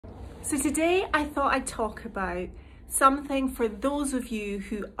So today I thought I'd talk about something for those of you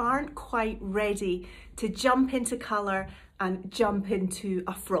who aren't quite ready to jump into colour and jump into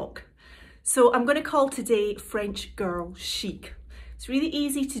a frock. So I'm going to call today French Girl Chic. It's really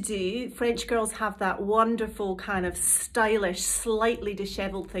easy to do. French girls have that wonderful kind of stylish, slightly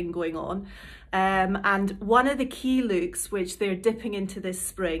dishevelled thing going on. And one of the key looks which they're dipping into this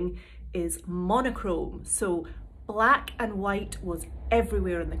spring is monochrome. So black and white was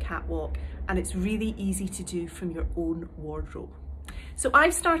everywhere on the catwalk, and it's really easy to do from your own wardrobe. So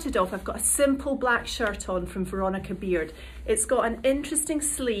I've started off, I've got a simple black shirt on from Veronica Beard. It's got an interesting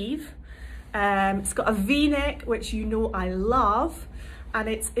sleeve. It's got a V-neck, which you know I love, and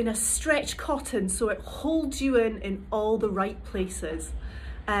it's in a stretch cotton, so it holds you in all the right places.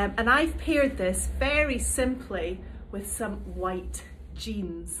 And I've paired this very simply with some white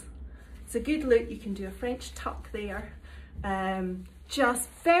jeans. It's a good look. You can do a French tuck there. Just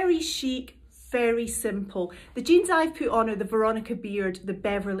very chic, very simple. The jeans I've put on are the Veronica Beard, the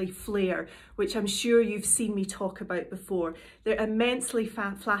Beverley Flare, which I'm sure you've seen me talk about before. They're immensely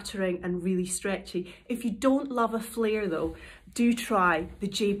flattering and really stretchy. If you don't love a flare though, do try the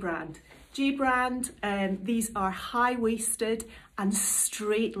J brand. J brand, these are high-waisted and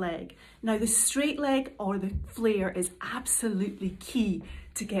straight leg. Now the straight leg or the flare is absolutely key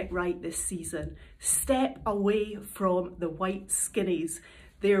to get right this season. Step away from the white skinnies.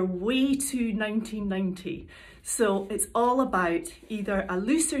 They're way too 1990. So it's all about either a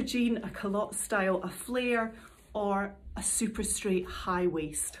looser jean, a culotte style, a flare, or a super straight high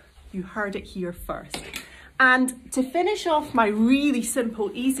waist. You heard it here first. And to finish off my really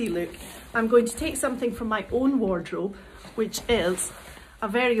simple, easy look, I'm going to take something from my own wardrobe, which is a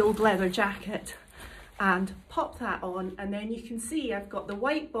very old leather jacket, and pop that on, and then you can see I've got the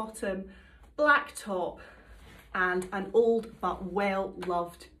white bottom, black top, and an old but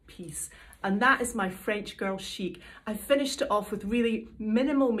well-loved piece. And that is my French Girl Chic. I finished it off with really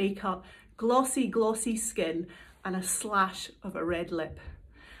minimal makeup, glossy skin, and a slash of a red lip.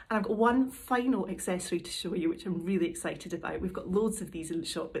 And I've got one final accessory to show you, which I'm really excited about. We've got loads of these in the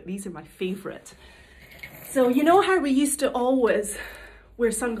shop, but these are my favourite. So you know how we used to always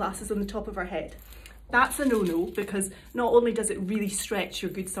wear sunglasses on the top of our head? That's a no-no, because not only does it really stretch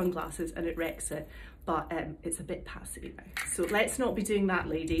your good sunglasses and it wrecks it, but it's a bit passive now. So let's not be doing that,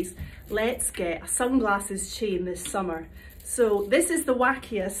 ladies. Let's get a sunglasses chain this summer. So this is the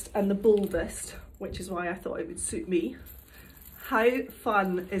wackiest and the boldest, which is why I thought it would suit me. How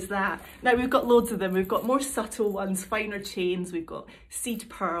fun is that? Now we've got loads of them. We've got more subtle ones, finer chains. We've got seed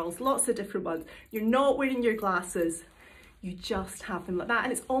pearls, lots of different ones. You're not wearing your glasses. You just have them like that.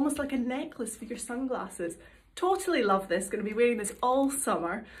 And it's almost like a necklace for your sunglasses. Totally love this. Going to be wearing this all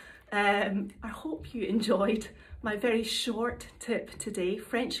summer. I hope you enjoyed my very short tip today.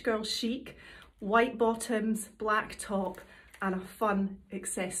 French Girl Chic, white bottoms, black top, and a fun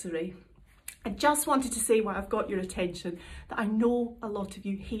accessory. I just wanted to say, while I've got your attention, that I know a lot of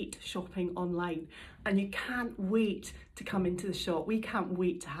you hate shopping online and you can't wait to come into the shop. We can't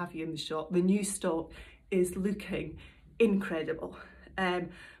wait to have you in the shop. The new stock is looking incredible.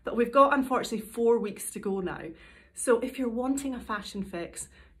 But we've got, unfortunately, 4 weeks to go now. So if you're wanting a fashion fix,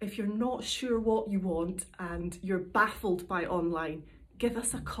 if you're not sure what you want and you're baffled by online, give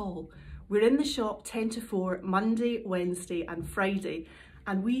us a call. We're in the shop 10 to 4, Monday, Wednesday and Friday.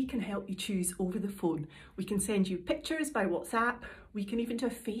 And we can help you choose over the phone. We can send you pictures by WhatsApp. We can even do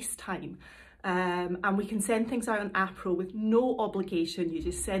a FaceTime. And we can send things out on Apro with no obligation. You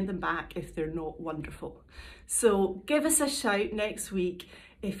just send them back if they're not wonderful. So give us a shout next week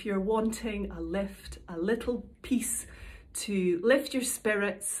if you're wanting a lift, a little piece to lift your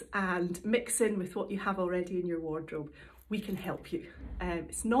spirits and mix in with what you have already in your wardrobe. We can help you.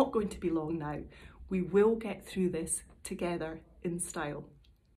 It's not going to be long now. We will get through this together in style.